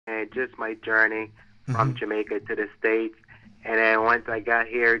and just my journey Hmm. from Jamaica to the States. And then once I got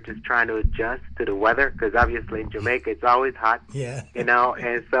here, just trying to adjust to the weather, because obviously in Jamaica it's always hot, Yeah.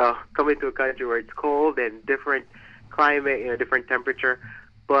 and so coming to a country where it's cold and different climate, different temperature.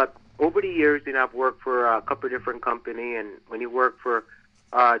 But over the years, I've worked for a couple of different company, and when you work for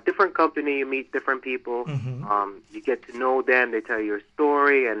a different company, you meet different people. Hmm. You get to know them. They tell you your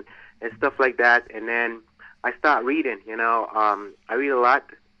story and stuff like that. And then I start reading. I read a lot,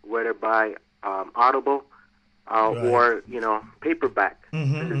 whether by Audible Right. or paperback.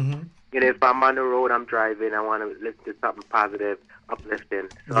 Hmm. 'Cause, Hmm. if I'm on the road, I'm driving, I want to listen to something positive, uplifting.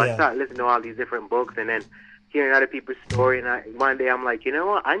 So I Yeah. start listening to all these different books, and then hearing other people's story. And one day I'm like, you know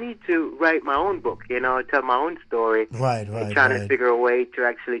what? I need to write my own book. Tell my own story, Right. and Right. trying to Right. figure a way to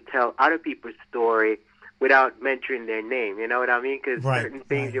actually tell other people's story without mentioning their name. You know what I mean? Because Right. certain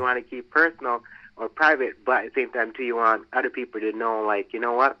things Right. you want to keep personal or private, but at the same time too, you want other people to know, like, you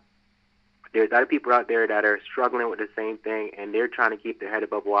know what? There's other people out there that are struggling with the same thing, and they're trying to keep their head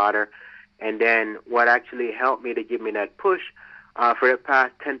above water. And then what actually helped me to give me that push, for the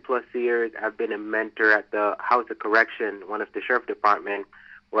past 10 plus years, I've been a mentor at the House of Correction, one of the sheriff department,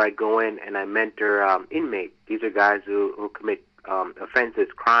 where I go in and I mentor inmates. These are guys who commit offenses,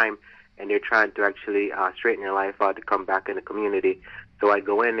 crime, and they're trying to actually straighten their life out to come back in the community. So I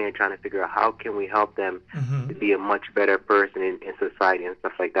go in there trying to figure out how can we help them to Hmm. be a much better person in society and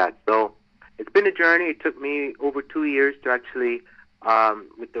stuff like that. So it's been a journey. It took me over 2 years to actually,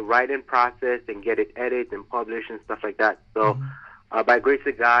 with the writing process and get it edited and published and stuff like that. So, Hmm. by grace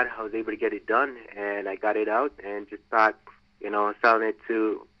of God, I was able to get it done, and I got it out, and just start, selling it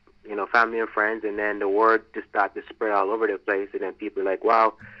to, family and friends, and then the word just started to spread all over the place, and then people are like,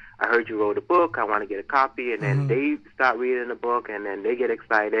 wow, I heard you wrote a book. I want to get a copy, and then Hmm. they start reading the book, and then they get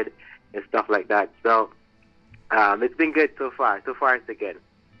excited and stuff like that. So, it's been good so far. So far, it's good.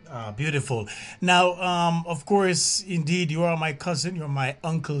 Beautiful. Now, of course, indeed, you are my cousin. You're my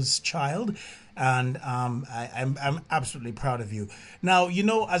uncle's child, and I'm absolutely proud of you. Now,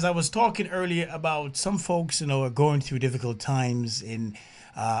 as I was talking earlier about some folks, are going through difficult times.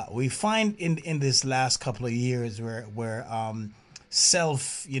 We find in this last couple of years where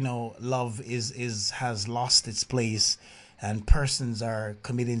self, love is has lost its place, and persons are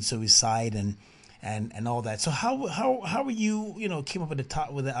committing suicide and all that. So how are you came up with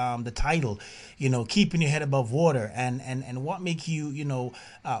the title, keeping your head above water, and what make you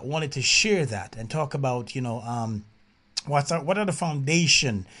wanted to share that and talk about what are the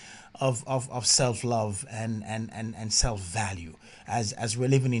foundation of self love and self value as we're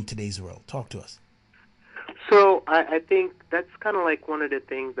living in today's world. Talk to us. So I think that's kind of like one of the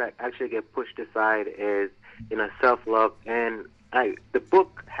things that actually get pushed aside is, self love, and the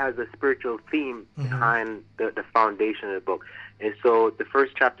book has a spiritual theme Mm-hmm. behind the foundation of the book, and so the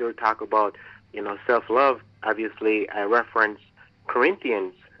first chapter will talk about, self love. Obviously, I reference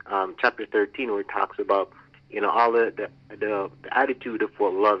Corinthians, chapter 13, where it talks about, all the attitude of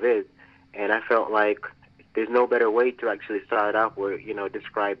what love is, and I felt like there's no better way to actually start off where,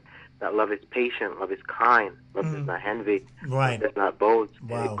 describe that love is patient, love is kind, love does not envy, love Right. does not boast.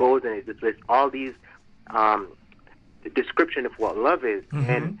 And it Wow. goes and it just lists all these, um, the description of what love is.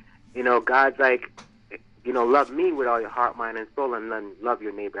 And, Mm-hmm. God's like, love me with all your heart, mind, and soul, and then love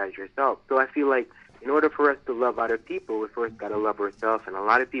your neighbor as yourself. So I feel like in order for us to love other people, we first got to love ourselves. And a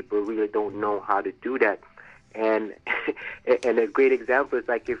lot of people really don't know how to do that. And and a great example is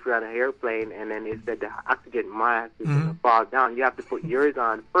like if you're on an airplane and then it said the oxygen mask is going Mm-hmm. to fall down, you have to put yours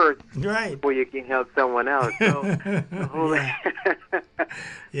on first Right. before you can help someone else. So the whole Yeah.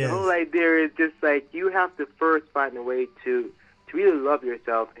 the whole Yes. idea is just like you have to first find a way to really love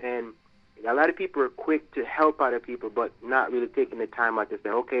yourself. And a lot of people are quick to help other people, but not really taking the time out to say,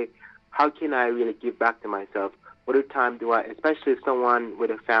 okay, how can I really give back to myself? What time do I, especially if someone with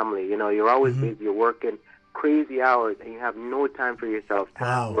a family, you're always Mm-hmm. busy, you're working crazy hours, and you have no time for yourself, time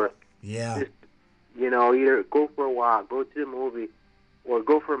Wow. for Yeah. just, either go for a walk, go to the movie, or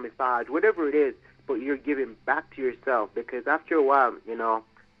go for a massage, whatever it is, but you're giving back to yourself because after a while,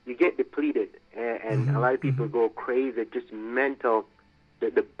 you get depleted, and a Mm-hmm. lot of people Mm-hmm. go crazy, just mental,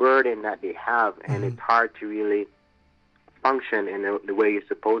 the burden that they have, and Mm-hmm. it's hard to really function in the way you're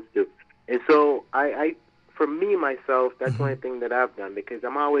supposed to. And so for me myself, that's one thing that I've done because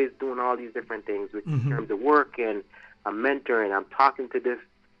I'm always doing all these different things with in Mm-hmm. terms of work, and I'm mentoring, I'm talking to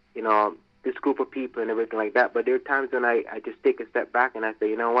you know, this group of people and everything like that. But there are times when I just take a step back and I say,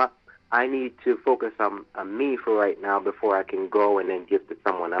 you know what? I need to focus on me for right now before I can go and then give to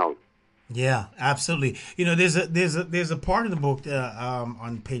someone else. Yeah, absolutely. There's a part of the book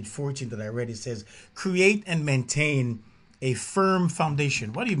on page 14 that I read. It says, "Create and maintain a firm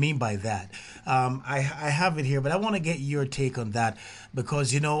foundation. What do you mean by that? I have it here, but I want to get your take on that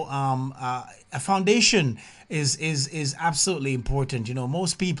because a foundation is absolutely important.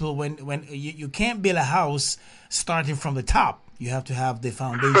 Most people when you can't build a house starting from the top. You have to have the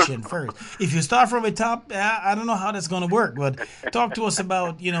foundation first. If you start from the top, I don't know how that's going to work. But talk to us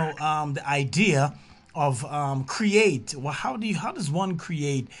about the idea of create. Well, how does one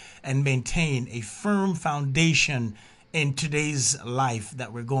create and maintain a firm foundation in today's life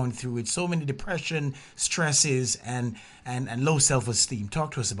that we're going through with so many depression, stresses, and low self-esteem?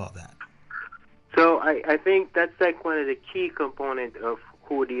 Talk to us about that. So I think that's like one of the key components of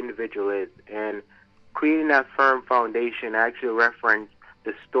who the individual is. And creating that firm foundation, I actually reference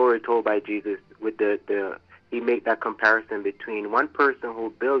the story told by Jesus with he made that comparison between one person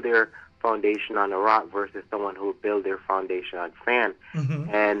who built their foundation on a rock versus someone who built their foundation on sand. Mm-hmm.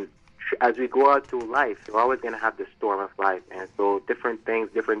 And as we go out through life, we're always going to have the storm of life. And so different things,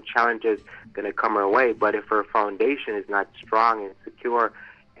 different challenges going to come our way. But if our foundation is not strong and secure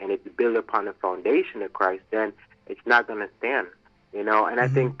and it's built upon the foundation of Christ, then it's not going to stand. And I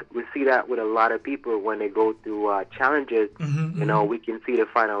think we see that with a lot of people when they go through challenges. We can see the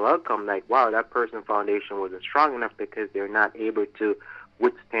final outcome like, wow, that person's foundation wasn't strong enough because they're not able to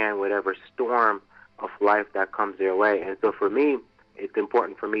withstand whatever storm of life that comes their way. And so for me, it's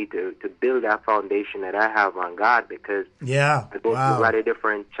important for me to build that foundation that I have on God because I go through a lot of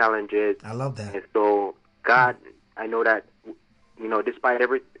different challenges. I love that. And so God, I know that, despite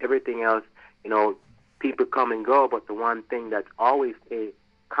everything else, people come and go, but the one thing that's always stay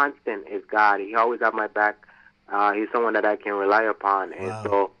constant is God. He always have my back. He's someone that I can rely upon. And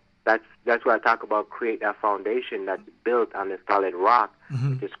so that's why I talk about create that foundation that's built on the solid rock,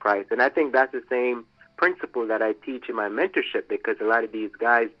 which is Christ. And I think that's the same principle that I teach in my mentorship because a lot of these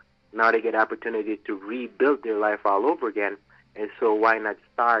guys, now they get opportunity to rebuild their life all over again. And so why not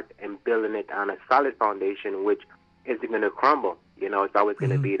start and building it on a solid foundation, which isn't going to crumble. It's always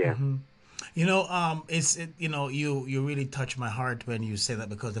going to be there. You really touch my heart when you say that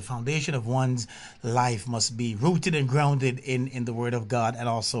because the foundation of one's life must be rooted and grounded in the Word of God and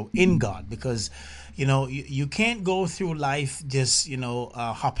also in God because, you can't go through life just,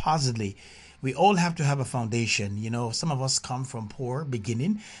 haphazardly. We all have to have a foundation. Some of us come from poor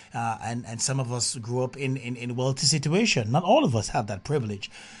beginning and some of us grew up in wealthy situation. Not all of us have that privilege.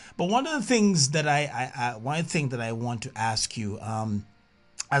 But one of the things that I want to ask you,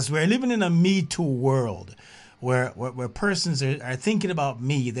 as we're living in a Me Too world, where persons are thinking about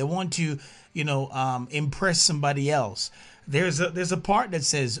me, they want to, impress somebody else. There's a part that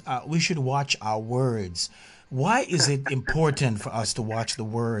says we should watch our words. Why is it important for us to watch the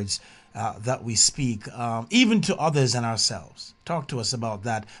words that we speak, even to others and ourselves? Talk to us about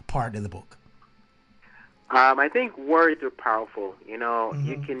that part of the book. I think words are powerful.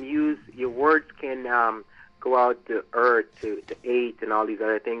 You can use your words can go out to earth, to aid, and all these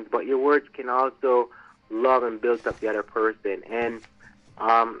other things, but your words can also love and build up the other person. And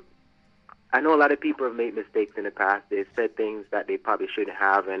I know a lot of people have made mistakes in the past. They've said things that they probably shouldn't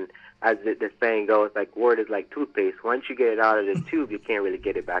have, and as the saying goes, like word is like toothpaste. Once you get it out of the tube, you can't really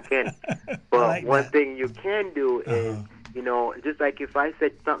get it back in. But like one thing you can do is, just like if I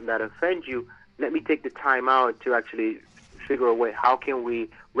said something that offends you, let me take the time out to actually figure a way, how can we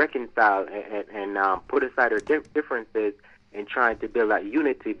reconcile and put aside our differences and trying to build that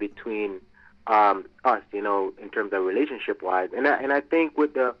unity between us, in terms of relationship-wise. And I think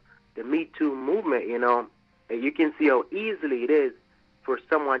with the Me Too movement, you can see how easily it is for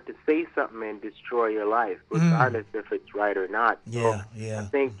someone to say something and destroy your life, regardless if it's right or not. Yeah. I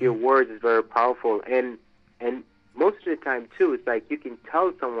think your words is very powerful. And most of the time, too, it's like you can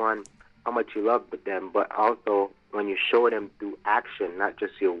tell someone how much you love them, but also when you show them through action, not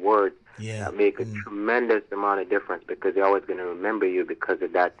just your words, that make a tremendous amount of difference because they're always going to remember you because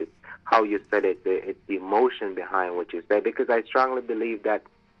of that. It's how you said it. It's the emotion behind what you said. Because I strongly believe that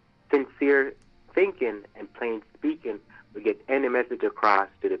sincere thinking and plain speaking will get any message across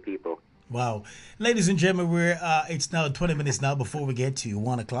to the people. Wow. Ladies and gentlemen, it's now 20 minutes now before we get to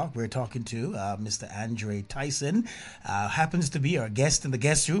 1 o'clock. We're talking to Mr. Andre Tyson. Happens to be our guest in the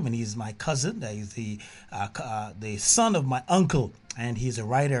guest room, and he's my cousin. He's the son of my uncle, and he's a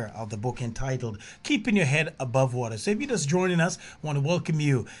writer of the book entitled Keeping Your Head Above Water. So if you're just joining us, I want to welcome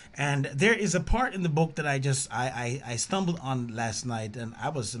you. And there is a part in the book that I stumbled on last night, and I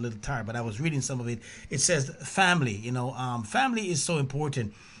was a little tired, but I was reading some of it. It says family. Family is so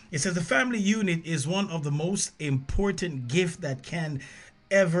important. It says the family unit is one of the most important gifts that can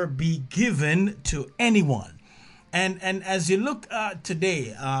ever be given to anyone. And as you look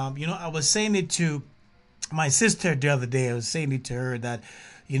today, I was saying it to My sister the other day, I was saying it to her that,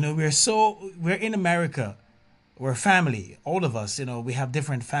 we're in America. We're family, all of us. We have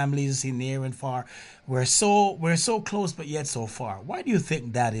different families in near and far. We're so close, but yet so far. Why do you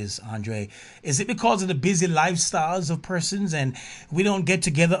think that is, Andre? Is it because of the busy lifestyles of persons, and we don't get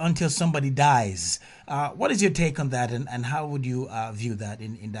together until somebody dies? What is your take on that, and how would you view that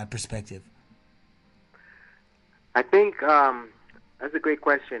in that perspective? I think that's a great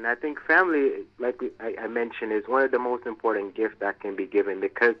question. I think family, like I mentioned, is one of the most important gifts that can be given,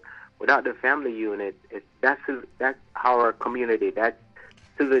 because without the family unit, that's our community, that's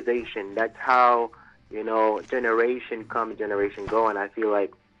civilization, that's how, generation come, generation go. And I feel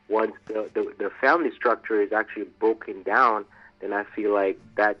like once the family structure is actually broken down, then I feel like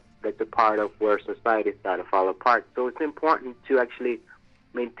that's a part of where society starts to fall apart. So it's important to actually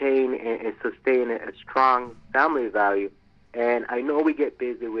maintain and sustain a strong family value. And I know we get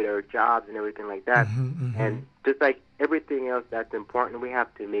busy with our jobs and everything like that. And just like everything else that's important, we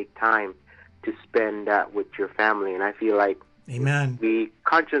have to make time to spend that with your family. And I feel like Amen. we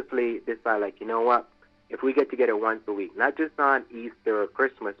consciously decide, like, you know what, if we get together once a week, not just on Easter or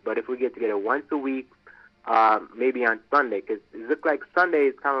Christmas, but if we get together once a week, maybe on Sunday, because it looks like Sunday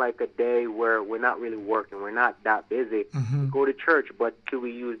is kind of like a day where we're not really working, we're not that busy. We go to church, but could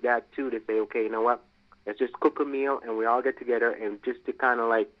we use that too to say, okay, you know what, let's just cook a meal and we all get together, and just to kind of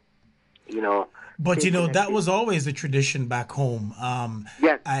like, But stay that connected. was always the tradition back home.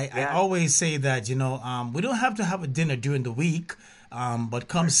 Yes, I yes. always say that we don't have to have a dinner during the week, but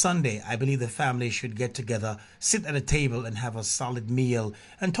come Sunday, I believe the family should get together, sit at a table, and have a solid meal,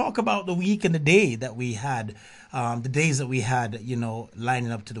 and talk about the week and the day that we had, the days that we had,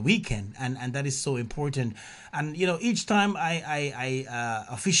 lining up to the weekend, and that is so important. And each time I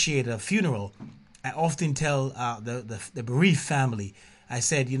officiate a funeral, I often tell the bereaved family, I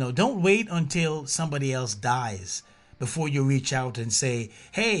said, don't wait until somebody else dies before you reach out and say,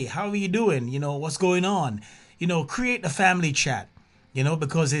 hey, how are you doing? What's going on? Create a family chat,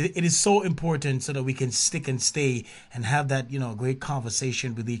 because it is so important so that we can stick and stay and have that, great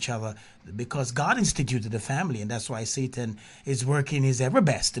conversation with each other, because God instituted the family. And that's why Satan is working his ever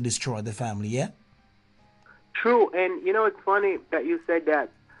best to destroy the family. Yeah. True, and it's funny that you said that.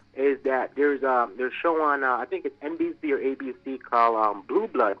 Is that there's a show on I think it's NBC or ABC called Blue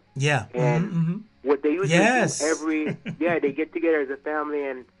Blood, Yeah. and what they usually do Yes. they get together as a family,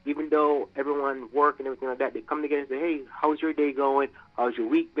 and even though everyone work and everything like that, they come together and say, hey, how's your day going? How's your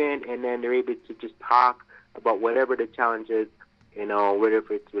week been? And then they're able to just talk about whatever the challenge is, whether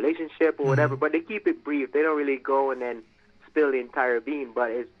if it's relationship or whatever. But they keep it brief. They don't really go and then spill the entire bean.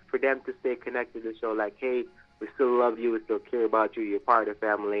 But it's for them to stay connected to show like, hey, we still love you, we still care about you, you're part of the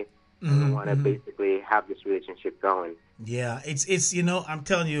family, and we want to basically have this relationship going. Yeah, it's I'm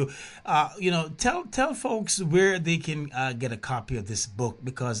telling you, tell folks where they can get a copy of this book,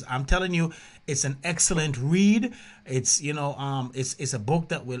 because I'm telling you, it's an excellent read. It's a book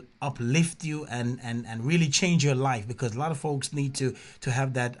that will uplift you and really change your life, because a lot of folks need to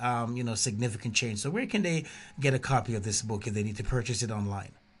have that significant change. So where can they get a copy of this book if they need to purchase it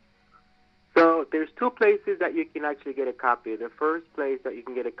online? So there's two places that you can actually get a copy. The first place that you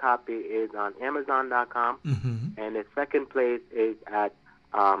can get a copy is on Amazon.com, and the second place is at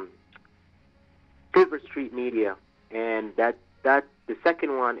Silver Street Media, and that the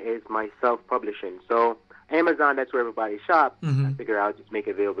second one is my self-publishing. So Amazon, that's where everybody shops. I figure I'll just make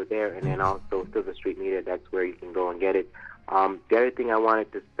it available there, and then also Silver Street Media, that's where you can go and get it. The other thing I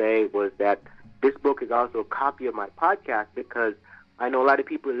wanted to say was that this book is also a copy of my podcast, because I know a lot of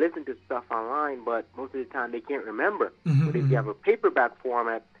people listen to stuff online, but most of the time they can't remember. But if you have a paperback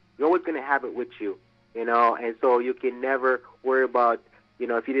format, you're always going to have it with you, and so you can never worry about,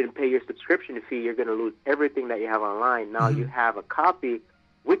 if you didn't pay your subscription fee, you're going to lose everything that you have online. Now you have a copy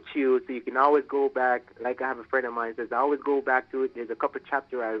with you, so you can always go back. Like I have a friend of mine says, I always go back to it. There's a couple of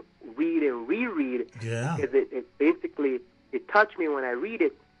chapters I read and reread, Yeah. because it basically, it touched me when I read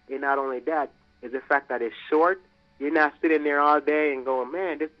it. And not only that, is the fact that it's short. You're not sitting there all day and going,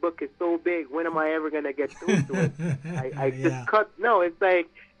 man, this book is so big. When am I ever going to get through to it? I Yeah. just cut. No, it's like,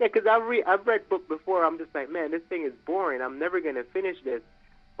 because I've read book before. I'm just like, man, this thing is boring. I'm never going to finish this.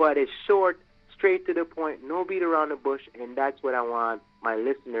 But it's short, straight to the point, no beat around the bush. And that's what I want my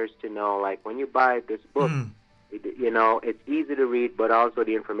listeners to know. Like, when you buy this book, it's easy to read, but also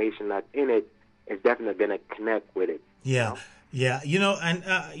the information that's in it is definitely going to connect with it. Yeah. Yeah, and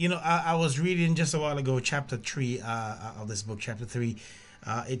I was reading just a while ago, chapter 3 of this book, chapter 3.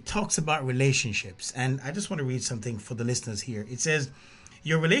 It talks about relationships, and I just want to read something for the listeners here. It says,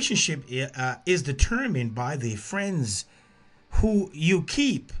 your relationship is determined by the friends who you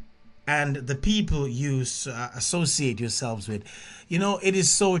keep and the people you associate yourselves with. You know, it is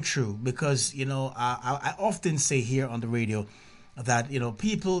so true because, you know, I often say here on the radio that, you know,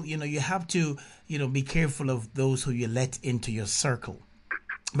 people, you know, you have to, you know, be careful of those who you let into your circle.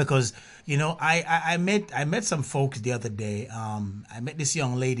 Because, you know, I met some folks the other day. I met this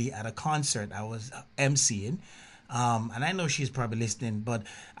young lady at a concert I was emceeing. And I know she's probably listening, but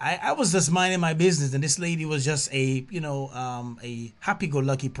I was just minding my business, and this lady was just a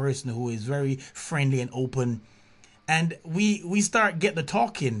happy-go-lucky person who is very friendly and open. And we start getting the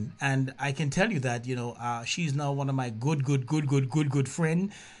talking, and I can tell you that, you know, she's now one of my good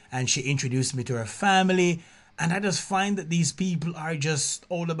friend, and she introduced me to her family. And I just find that these people are just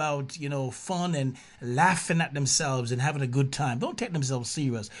all about, you know, fun and laughing at themselves and having a good time. Don't take themselves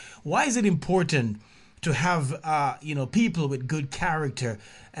serious. Why is it important to have, you know, people with good character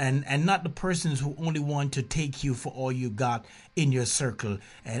and not the persons who only want to take you for all you got in your circle?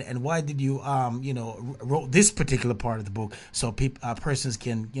 And why did you, you know, wrote this particular part of the book so persons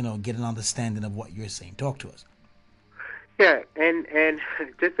can, you know, get an understanding of what you're saying? Talk to us. Yeah, and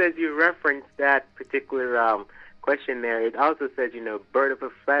just as you referenced that particular question there, it also says, you know, bird of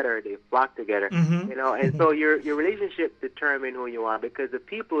a feather, they flock together. Mm-hmm. You know, and so your relationship determine who you are, because the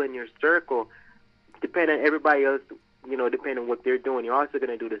people in your circle depend on everybody else. You know, depending on what they're doing, you're also going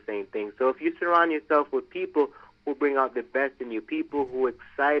to do the same thing. So if you surround yourself with people who bring out the best in you, people who are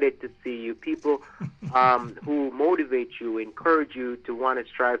excited to see you, people who motivate you, encourage you to want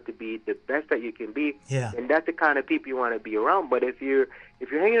to strive to be the best that you can be, Yeah. and that's the kind of people you want to be around. But if you're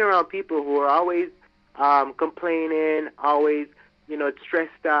hanging around people who are always complaining, always, you know,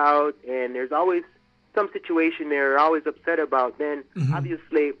 stressed out, and there's always some situation they're always upset about, then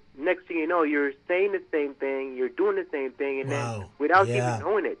obviously next thing you know, you're saying the same thing, you're doing the same thing, and then without even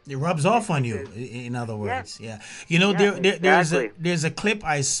knowing it, it rubs off on you. In other words, yeah. You know, Yeah, there's a clip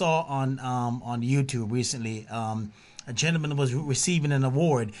I saw on YouTube recently. A gentleman was receiving an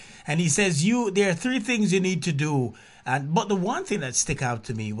award, and he says, there are three things you need to do. But the one thing that stick out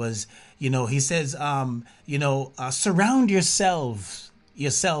to me was, you know, he says, surround yourselves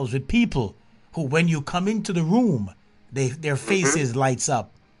with people who, when you come into the room, their faces lights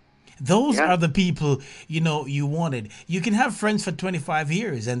up. Those are the people, you know, you wanted. You can have friends for 25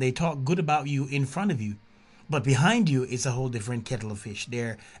 years and they talk good about you in front of you, but behind you, it's a whole different kettle of fish.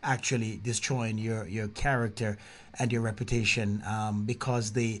 They're actually destroying your character and your reputation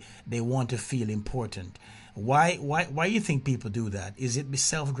because they want to feel important. Why you think people do that? Is it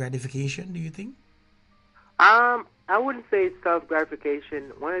self-gratification, do you think? I wouldn't say it's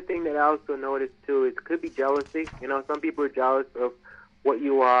self-gratification. One of the things that I also noticed, too, is it could be jealousy. You know, some people are jealous of what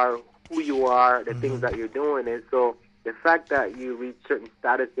you are, who you are, the things that you're doing. And so the fact that you reach certain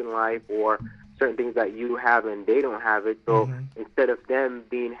status in life or certain things that you have and they don't have it, so instead of them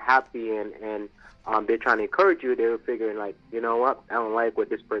being happy and they're trying to encourage you, they're figuring, like, you know what, I don't like what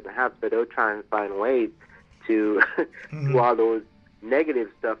this person has, so they'll try and find ways to do all those negative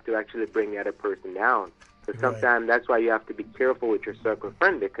stuff to actually bring the other person down. So sometimes that's why you have to be careful with your circle of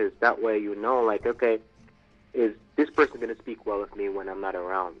friends, because that way you know, like, okay, is this person going to speak well of me when I'm not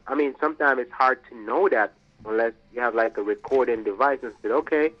around? I mean, sometimes it's hard to know that unless you have like a recording device and say,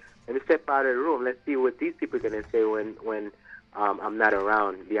 okay, let me step out of the room. Let's see what these people are going to say when I'm not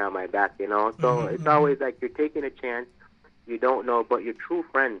around behind my back, you know? So it's always like you're taking a chance. You don't know, but your true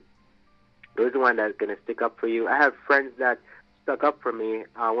friends, those are the ones that's going to stick up for you. I have friends that stuck up for me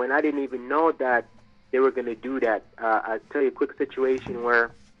when I didn't even know that they were going to do that. I'll tell you a quick situation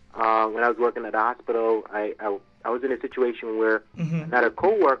where when I was working at the hospital, I was in a situation where another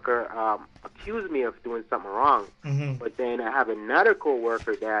coworker accused me of doing something wrong. But then I have another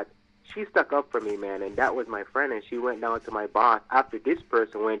coworker that she stuck up for me, man, and that was my friend. And she went down to my boss after this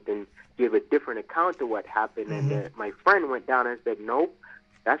person went and gave a different account of what happened. And my friend went down and said, nope,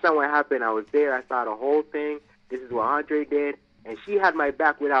 that's not what happened. I was there. I saw the whole thing. This is what Andre did. And she had my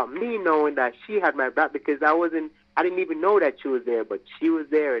back without me knowing that she had my back, because I didn't even know that she was there, but she was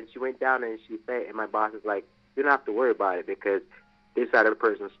there, and she went down and she said, and my boss is like, you don't have to worry about it because this other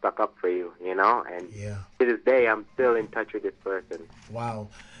person stuck up for you, you know? And to this day, I'm still in touch with this person. Wow.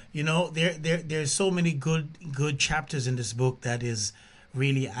 You know, there's so many good chapters in this book that is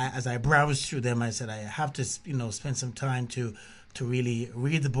really, as I browsed through them, I said, I have to, you know, spend some time to really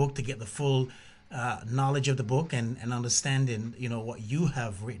read the book to get the full knowledge of the book and understanding, you know, what you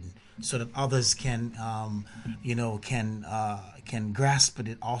have written, so that others can, can grasp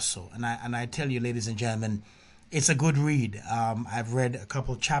it also. And I tell you, ladies and gentlemen, it's a good read. I've read a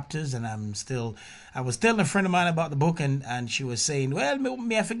couple of chapters, and I was telling a friend of mine about the book, and she was saying, well,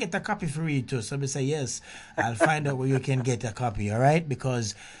 may I forget a copy for read too? So I say, yes, I'll find out where you can get a copy, all right?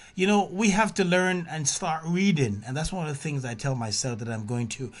 Because we have to learn and start reading. And that's one of the things I tell myself that I'm going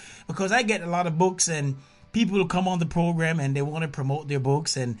to, because I get a lot of books and people will come on the program and they want to promote their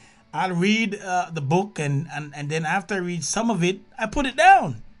books, and I'll read the book, and then after I read some of it, I put it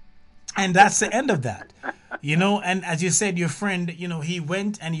down. And that's the end of that. And as you said, your friend, he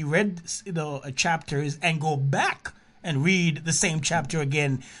went and he read, chapters and go back and read the same chapter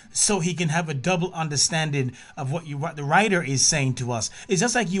again so he can have a double understanding of what the writer is saying to us. It's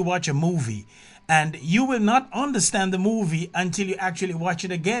just like you watch a movie and you will not understand the movie until you actually watch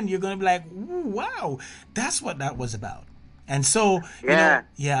it again. You're going to be like, wow, that's what that was about. And so,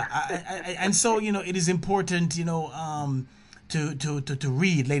 and so, it is important, to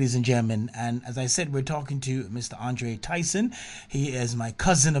read, ladies and gentlemen. And as I said, we're talking to Mr. Andre Tyson. He is my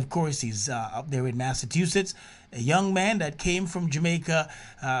cousin, of course. He's up there in Massachusetts, a young man that came from Jamaica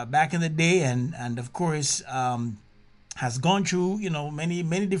back in the day, and of course has gone through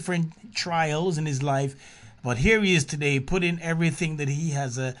many different trials in his life. But here he is today, putting everything that he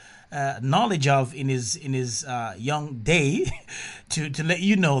has knowledge of in his young day to let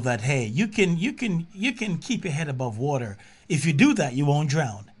you know that, hey, you can keep your head above water. If you do that, you won't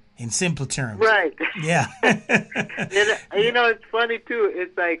drown. In simple terms, right? Yeah. It's funny too.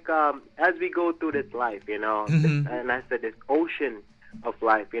 It's like as we go through this life, Mm-hmm. and I said this ocean of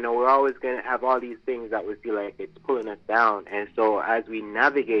life. We're always gonna have all these things that we feel like it's pulling us down, and so as we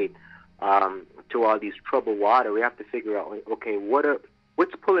navigate to all these troubled water, we have to figure out, okay,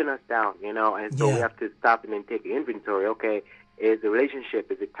 what's pulling us down, and so we have to stop and then take inventory. Okay, is the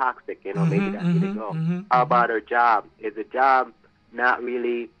relationship, is it toxic? Maybe that's where to go. How about our job? Is the job not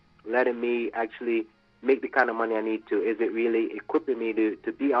really letting me actually make the kind of money I need to? Is it really equipping me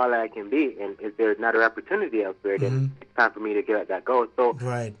to be all I can be? And is there another opportunity elsewhere? Then it's time for me to let that go. So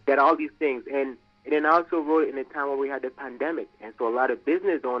get all these things. And then I also wrote it in a time where we had the pandemic. And so a lot of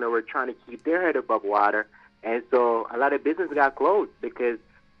business owners were trying to keep their head above water. And so a lot of business got closed because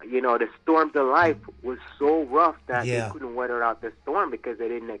the storms of life was so rough that they couldn't weather out the storm because they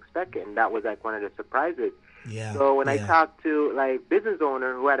didn't expect it, and that was like one of the surprises. Yeah. So when I talked to like business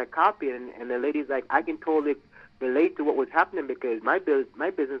owner who had a copy, and the lady's like, I can totally relate to what was happening because my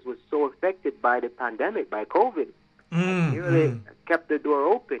business was so affected by the pandemic, by COVID. I really kept the door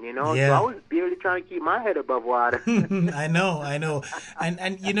open, So I was barely trying to keep my head above water. I know, and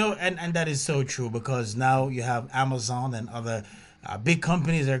and that is so true because now you have Amazon and other big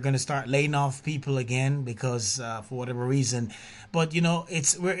companies are going to start laying off people again because for whatever reason. But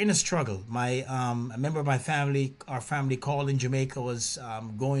we're in a struggle. A member of our family called in Jamaica was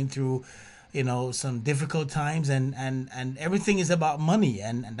going through some difficult times, and everything is about money,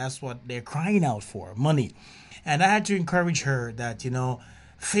 and that's what they're crying out for, money. And I had to encourage her that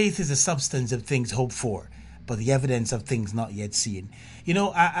faith is the substance of things hoped for, but the evidence of things not yet seen.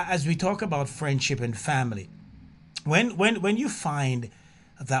 As we talk about friendship and family, when you find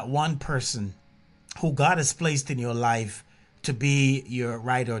that one person who God has placed in your life to be your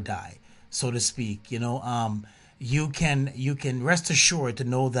ride or die, so to speak, you can rest assured to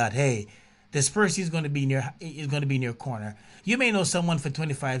know that, hey, this person is going to be in your corner. You may know someone for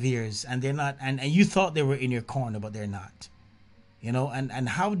 25 years and they're not, and you thought they were in your corner, but they're not. And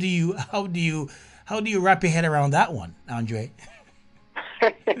how do you wrap your head around that one, Andre?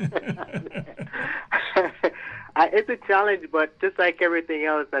 It's a challenge, but just like everything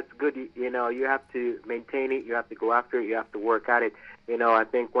else that's good, you have to maintain it, you have to go after it, you have to work at it. I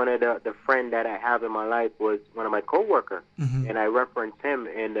think one of the friend that I have in my life was one of my coworkers, and I referenced him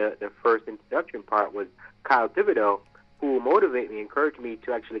in the first introduction part was Kyle Thibodeau, who motivated me, encouraged me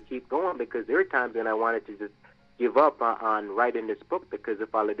to actually keep going because there were times when I wanted to just give up on writing this book because of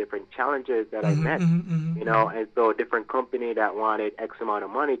all the different challenges that I met, and so a different company that wanted X amount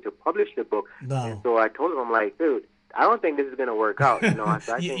of money to publish the book. No. And so I told him, I'm like, dude, I don't think this is going to work out.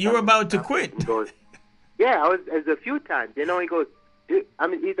 So you were about to quit. He goes, yeah, I was a few times. He goes, dude,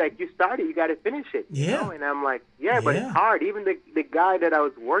 he's like, you started, you got to finish it. And I'm like, but it's hard. Even the guy that I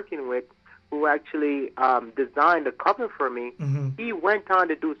was working with who actually designed the cover for me, he went on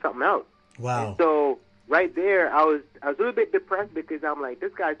to do something else. Wow. And so right there, I was a little bit depressed because I'm like,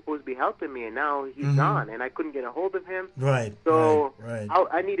 this guy's supposed to be helping me, and now he's gone, and I couldn't get a hold of him. Right. So right.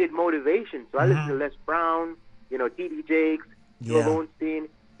 I needed motivation. So I listened to Les Brown, T.D. Jakes, Joe Lowenstein,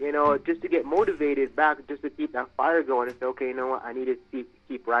 just to get motivated back, just to keep that fire going and say, okay, you know what, I need to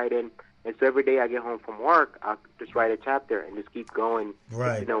keep writing. And so every day I get home from work, I'll just write a chapter and just keep going,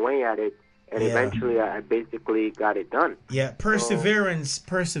 chipping away at it. And eventually, I basically got it done. Yeah, perseverance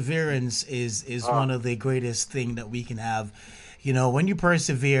is one of the greatest thing that we can have. When you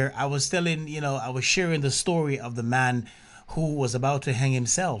persevere, I was sharing the story of the man who was about to hang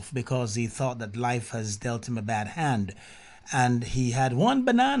himself because he thought that life has dealt him a bad hand. And he had one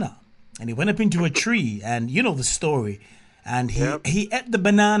banana, and he went up into a tree, and you know the story. And Yep. he ate the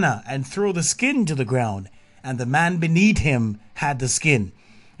banana and threw the skin to the ground, and the man beneath him had the skin.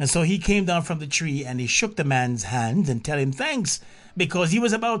 And so he came down from the tree and he shook the man's hand and tell him thanks because he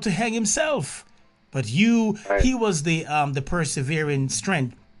was about to hang himself. But Right. he was the persevering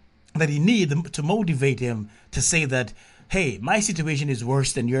strength that he needed to motivate him to say that, hey, my situation is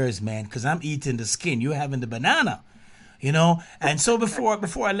worse than yours, man, because I'm eating the skin, you're having the banana. And so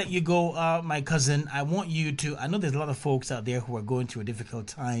before I let you go, my cousin, I want you to, I know there's a lot of folks out there who are going through difficult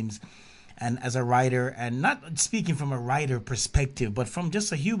times, and as a writer, and not speaking from a writer perspective, but from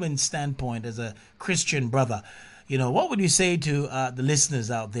just a human standpoint, as a Christian brother, what would you say to the listeners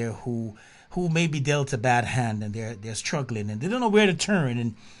out there who may be dealt a bad hand, and they're struggling and they don't know where to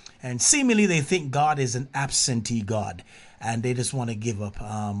turn, and seemingly they think God is an absentee God and they just want to give up?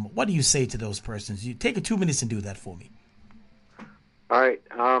 What do you say to those persons? You take 2 minutes and do that for me. All right.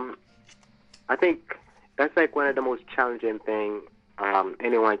 I think that's like one of the most challenging things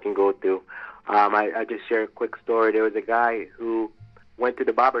anyone can go through. I just share a quick story. There was a guy who went to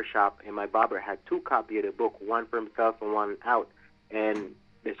the barber shop, and my barber had 2 copies of the book, one for himself and one out. And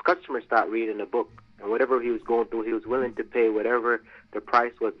this customer started reading the book, and whatever he was going through, he was willing to pay whatever the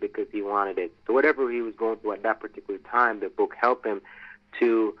price was because he wanted it. So whatever he was going through at that particular time, the book helped him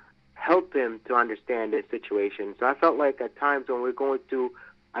to understand this situation. So I felt like at times when we're going through,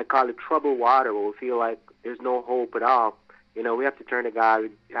 I call it troubled water, where we feel like there's no hope at all, we have to turn to God.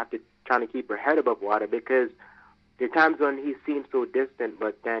 We have to try to keep our head above water, because there are times when he seems so distant,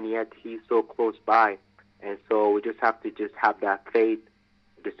 but then yet he's so close by. And so we just have to have that faith,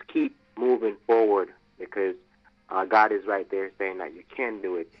 just keep moving forward, because God is right there saying that you can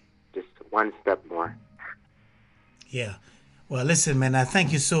do it, just one step more. Yeah. Well, listen, man, I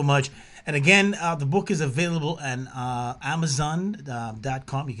thank you so much. And again, the book is available on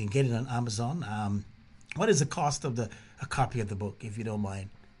Amazon.com. You can get it on Amazon. What is the cost of a copy of the book, if you don't mind?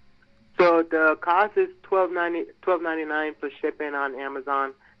 So the cost is $12.99 for shipping on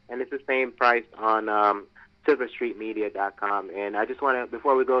Amazon, and it's the same price on SilverStreetMedia.com. And I just want to,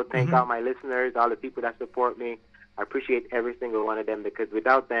 before we go, thank all my listeners, all the people that support me. I appreciate every single one of them, because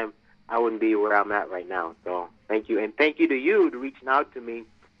without them, I wouldn't be where I'm at right now. So thank you. And thank you to you to reaching out to me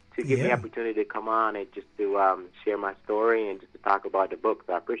to give me the opportunity to come on and just to share my story and just to talk about the book.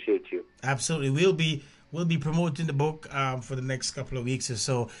 So I appreciate you. Absolutely. We'll be promoting the book for the next couple of weeks or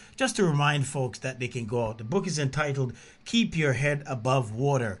so, just to remind folks that they can go out. The book is entitled Keep Your Head Above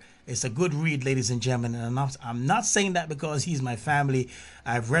Water. It's a good read, ladies and gentlemen, and I'm not saying that because he's my family.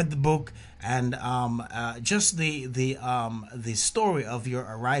 I've read the book, and just the story of your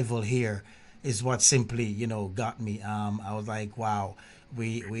arrival here is what simply got me. I was like, wow,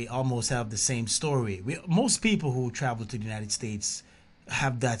 we almost have the same story. Most people who travel to the United States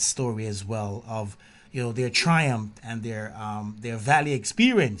have that story as well, of their triumph and their valley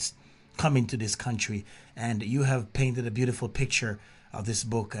experience coming to this country. And you have painted a beautiful picture of this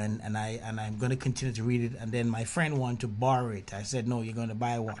book, and I'm going to continue to read it. And then my friend wanted to borrow it. I said, no, you're going to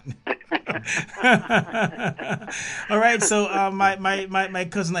buy one. All right, so my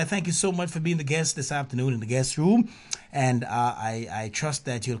cousin, I thank you so much for being the guest this afternoon in the guest room, and I trust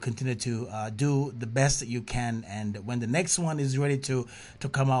that you'll continue to do the best that you can. And when the next one is ready to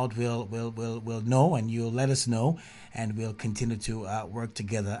come out, we'll know, and you'll let us know, and we'll continue to work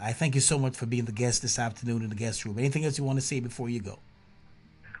together. I thank you so much for being the guest this afternoon in the guest room. Anything else you want to say before you go?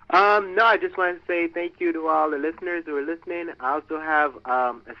 No, I just want to say thank you to all the listeners who are listening. I also have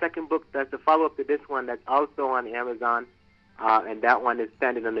a second book that's a follow-up to this one that's also on Amazon, and that one is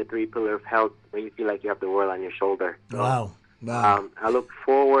Standing on the 3 Pillars of Health, when you feel like you have the world on your shoulder. So, Wow. I look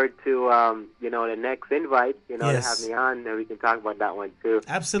forward to, the next invite, Yes. to have me on, and we can talk about that one too.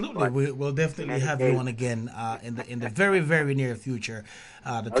 Absolutely, we'll definitely have you on again in the very, very near future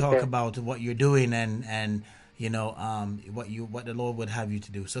to talk about what you're doing and what the Lord would have you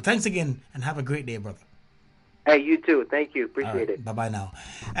to do. So thanks again, and have a great day, brother. Hey, you too. Thank you. Appreciate it. Bye bye now.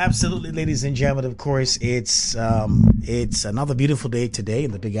 Absolutely, ladies and gentlemen. Of course, it's another beautiful day today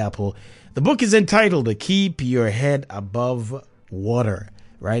in the Big Apple. The book is entitled "To Keep Your Head Above Water."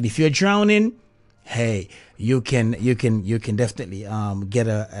 Right? If you're drowning, hey, you can definitely get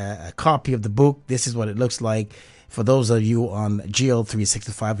a copy of the book. This is what it looks like. For those of you on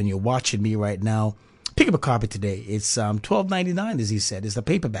GL365 and you're watching me right now, pick up a copy today. It's $12.99, as he said. It's a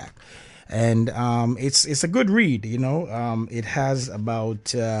paperback. And it's a good read, It has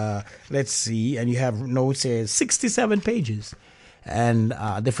about, let's see, and you have notes here, 67 pages. And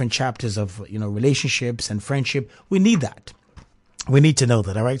different chapters of, relationships and friendship. We need that. We need to know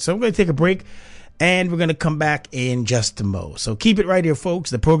that. All right. So I'm going to take a break. And we're going to come back in just a mo. So keep it right here, folks.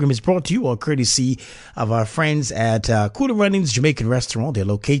 The program is brought to you all courtesy of our friends at Cooler Runnings Jamaican Restaurant. They're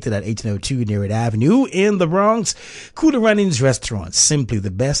located at 1802 Nearwood Avenue in the Bronx. Cooler Runnings Restaurant, simply the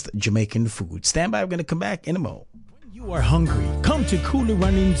best Jamaican food. Stand by. We're going to come back in a mo. You are hungry, come to Cooler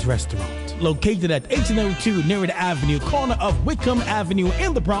Runnings Restaurant, located at 1802 Nearwood Avenue, corner of Wickham Avenue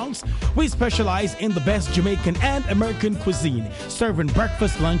in the Bronx. We specialize in the best Jamaican and American cuisine, serving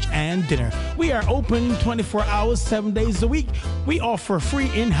breakfast, lunch, and dinner. We are open 24 hours, 7 days a week. We offer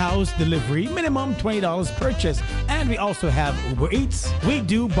free in-house delivery, minimum $20 purchase, and we also have Uber Eats. We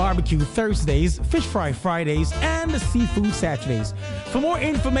do barbecue Thursdays, fish fry Fridays, and seafood Saturdays. For more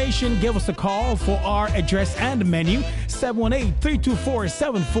information, give us a call for our address and menu.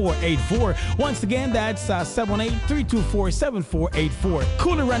 718-324-7484. Once again, that's 718-324-7484.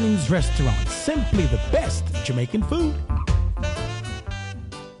 Cooler Runnings Restaurant, simply the best Jamaican food.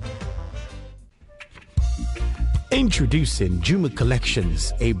 Introducing Juma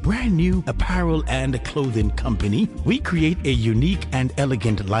Collections, a brand new apparel and clothing company. We create a unique and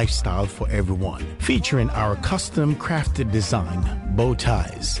elegant lifestyle for everyone, featuring our custom crafted design, bow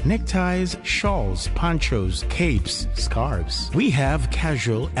ties, neckties, shawls, ponchos, capes, scarves. We have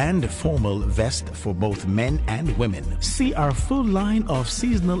casual and formal vests for both men and women. See our full line of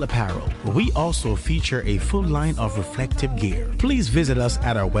seasonal apparel. We also feature a full line of reflective gear. Please visit us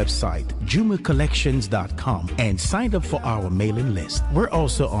at our website, jumacollections.com, and sign up for our mailing list. We're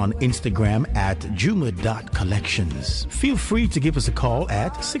also on Instagram at juma.collections. Feel free to give us a call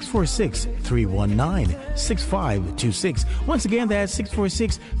at 646-319-6526. Once again, that's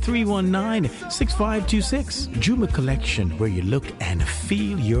 646-319-6526. Juma Collection, where you look and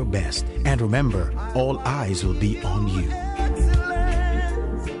feel your best. And remember, all eyes will be on you.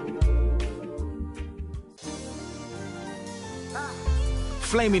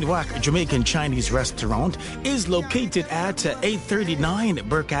 Flaming Whack Jamaican Chinese Restaurant is located at 839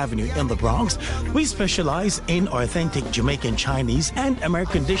 Burke Avenue in the Bronx. We specialize in authentic Jamaican Chinese and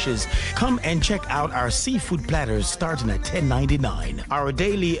American dishes. Come and check out our seafood platters starting at $10.99. Our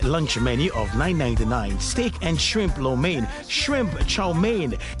daily lunch menu of $9.99, steak and shrimp lo mein, shrimp chow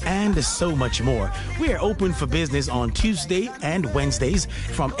mein, and so much more. We are open for business on Tuesday and Wednesdays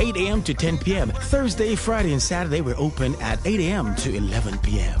from 8 a.m. to 10 p.m. Thursday, Friday, and Saturday we're open at 8 a.m. to 11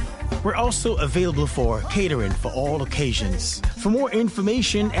 p.m. We're also available for catering for all occasions. For more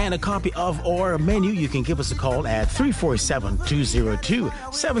information and a copy of our menu, you can give us a call at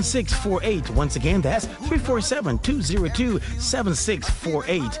 347-202-7648. Once again, that's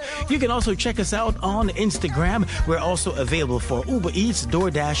 347-202-7648. You can also check us out on Instagram. We're also available for Uber Eats,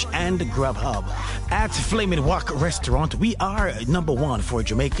 DoorDash, and Grubhub. At Flamin' Wok Restaurant, we are number one for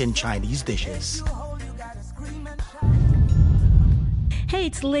Jamaican Chinese dishes. Hey,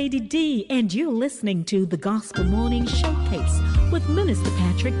 it's Lady D, and you're listening to the Gospel Morning Showcase with Minister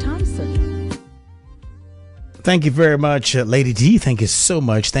Patrick Thompson. Thank you very much, Lady D. Thank you so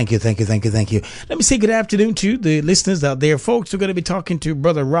much. Thank you. Let me say good afternoon to the listeners out there. Folks, we're going to be talking to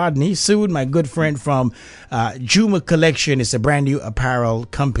Brother Rodney soon, my good friend from Juma Collection. It's a brand new apparel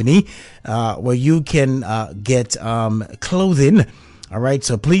company where you can get clothing. All right,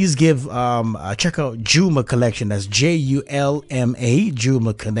 so please check out Juma Collection. That's Julma,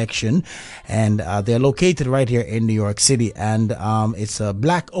 Juma Collection, and they're located right here in New York City. And it's a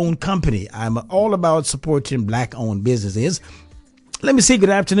black-owned company. I'm all about supporting black-owned businesses. Let me say good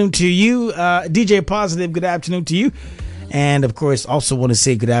afternoon to you, DJ Positive. Good afternoon to you. And, of course, also want to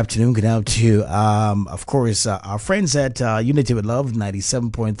say good afternoon to, of course, our friends at Unity with Love,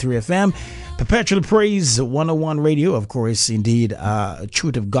 97.3 FM, Perpetual Praise 101 Radio, of course, indeed,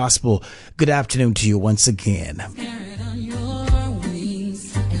 Truth of Gospel. Good afternoon to you once again.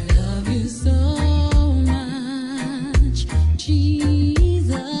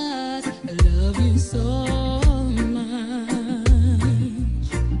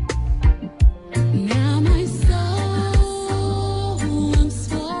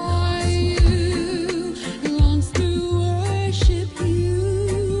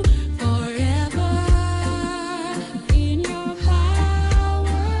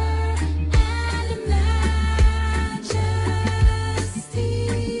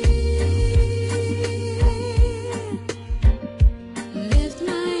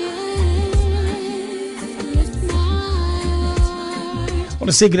 I want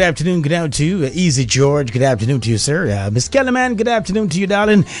to say good afternoon to Easy George. Good afternoon to you, sir. Miss Kellerman, good afternoon to you,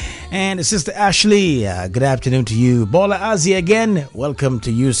 darling. And Sister Ashley, good afternoon to you. Bola Azi again, welcome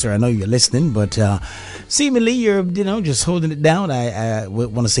to you, sir. I know you're listening, but seemingly you're, just holding it down. I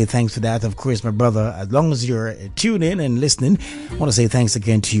want to say thanks for that. Of course, my brother, as long as you're tuning in and listening, I want to say thanks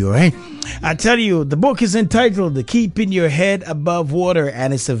again to you, all right? I tell you, the book is entitled Keeping Your Head Above Water,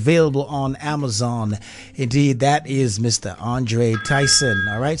 and it's available on Amazon. Indeed, that is Mr. Andre Tyson,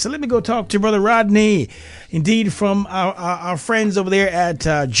 all right? So let me go talk to Brother Rodney. Indeed, from our friends over there at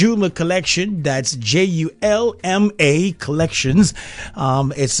Julma Collection. That's Julma Collections.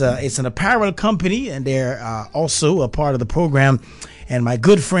 It's an apparel company, and they're also a part of the program. And my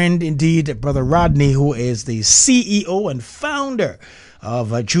good friend, indeed, Brother Rodney, who is the CEO and founder of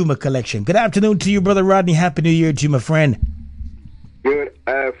Julma Collection. Good afternoon to you, Brother Rodney. Happy New Year to you, my friend. Good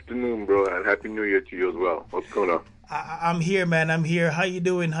afternoon, bro, and Happy New Year to you as well. What's going on? I'm here, man. I'm here. How you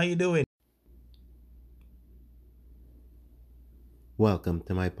doing? Welcome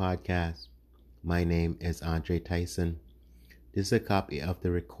to my podcast. My name is Andre Tyson. This is a copy of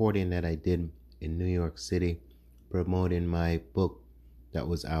the recording that I did in New York City promoting my book that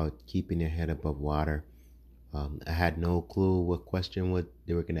was out, Keeping Your Head Above Water. I had no clue what question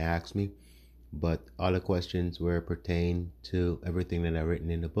they were going to ask me, but all the questions were pertained to everything that I've written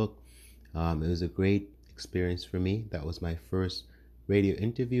in the book. It was a great experience for me. That was my first radio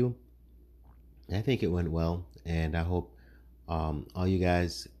interview. I think it went well, and I hope all you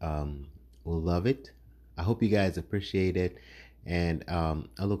guys will love it. I hope you guys appreciate it, and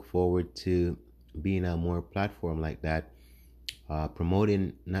I look forward to being on more platform like that,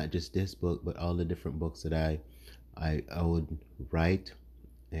 promoting not just this book but all the different books that I would write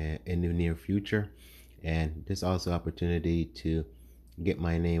in the near future. And there's also opportunity to get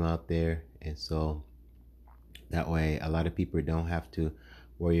my name out there, and so that way a lot of people don't have to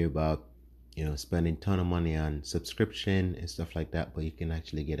worry about spending a ton of money on subscription and stuff like that, but you can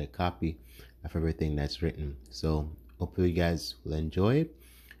actually get a copy of everything that's written. So hopefully you guys will enjoy it,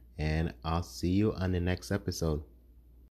 and I'll see you on the next episode.